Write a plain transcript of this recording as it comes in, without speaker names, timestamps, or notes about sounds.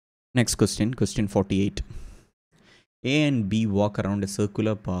Next question, question 48. A and B walk around a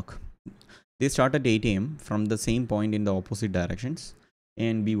circular park. They start at 8 a.m. from the same point in the opposite directions. A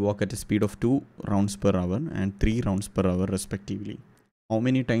and B walk at a speed of 2 rounds per hour and 3 rounds per hour respectively. How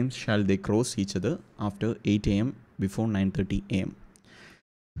many times shall they cross each other after 8 a.m. before 9:30 a.m.?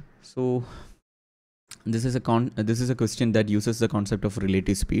 So this is a question that uses the concept of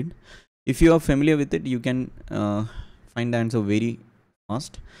relative speed. If you are familiar with it, you can find the answer very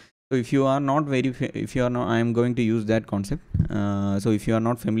fast. So if you are not I am going to use that concept. So if you are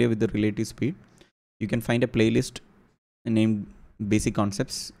not familiar with the relative speed, you can find a playlist named Basic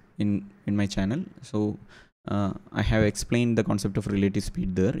Concepts in my channel. So I have explained the concept of relative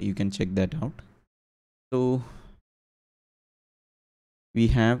speed there. You can check that out. So we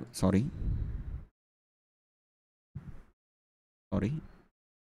have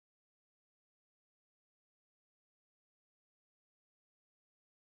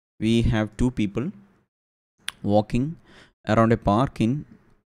we have two people walking around a park in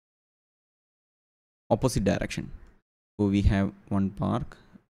opposite direction. So we have one park,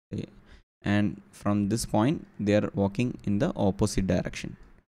 and from this point they are walking in the opposite direction.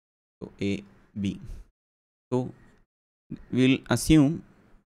 So A, B. So we'll assume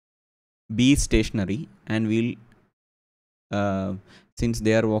B is stationary, and we'll since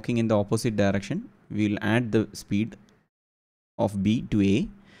they are walking in the opposite direction, we'll add the speed of B to A.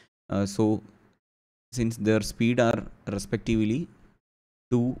 So since their speed are respectively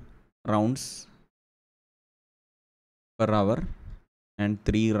 2 rounds per hour and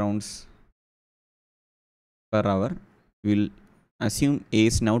 3 rounds per hour, we'll assume A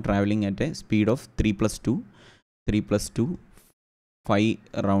is now traveling at a speed of 3 plus 2, 5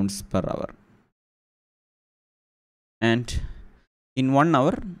 rounds per hour. And in 1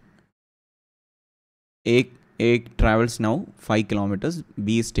 hour, A travels now 5 kilometers,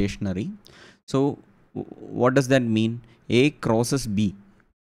 B is stationary. So what does that mean? A crosses B.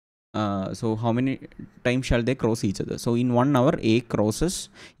 So how many times shall they cross each other? So in 1 hour, A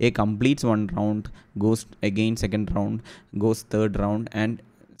completes 1 round, goes again second round, goes third round, and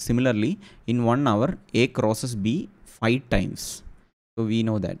similarly in 1 hour, A crosses B 5 times. So we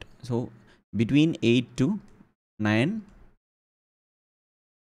know that. So between 8 to 9,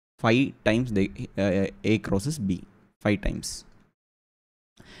 5 times A crosses B 5 times,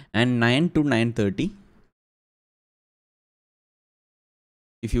 and 9 to 9:30.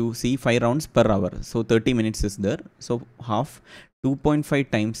 If you see 5 rounds per hour, so 30 minutes is there. So half 2.5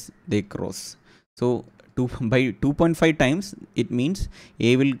 times they cross. So by 2.5 times, it means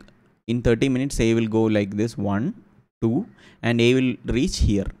A will in 30 minutes A will go like this 1, 2, and A will reach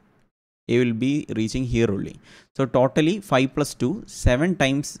here. A will be reaching here only. So totally 5 plus 2, 7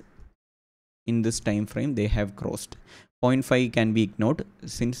 times in this time frame they have crossed. 0.5 can be ignored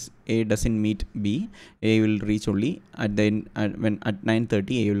since A doesn't meet B. A will reach only at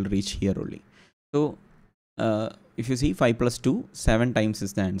 9:30 A will reach here only. So if you see 5 plus 2, 7 times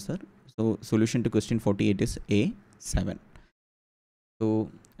is the answer. So solution to question 48 is A, 7. So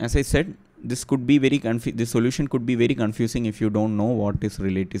as I said, this solution could be very confusing if you don't know what is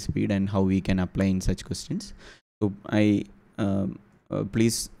relative speed and how we can apply in such questions. So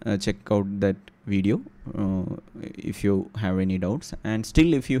please check out that video if you have any doubts, and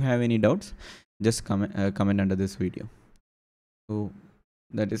still if you have any doubts, just comment under this video. So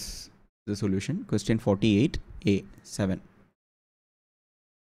that is the solution, question 48A, 7.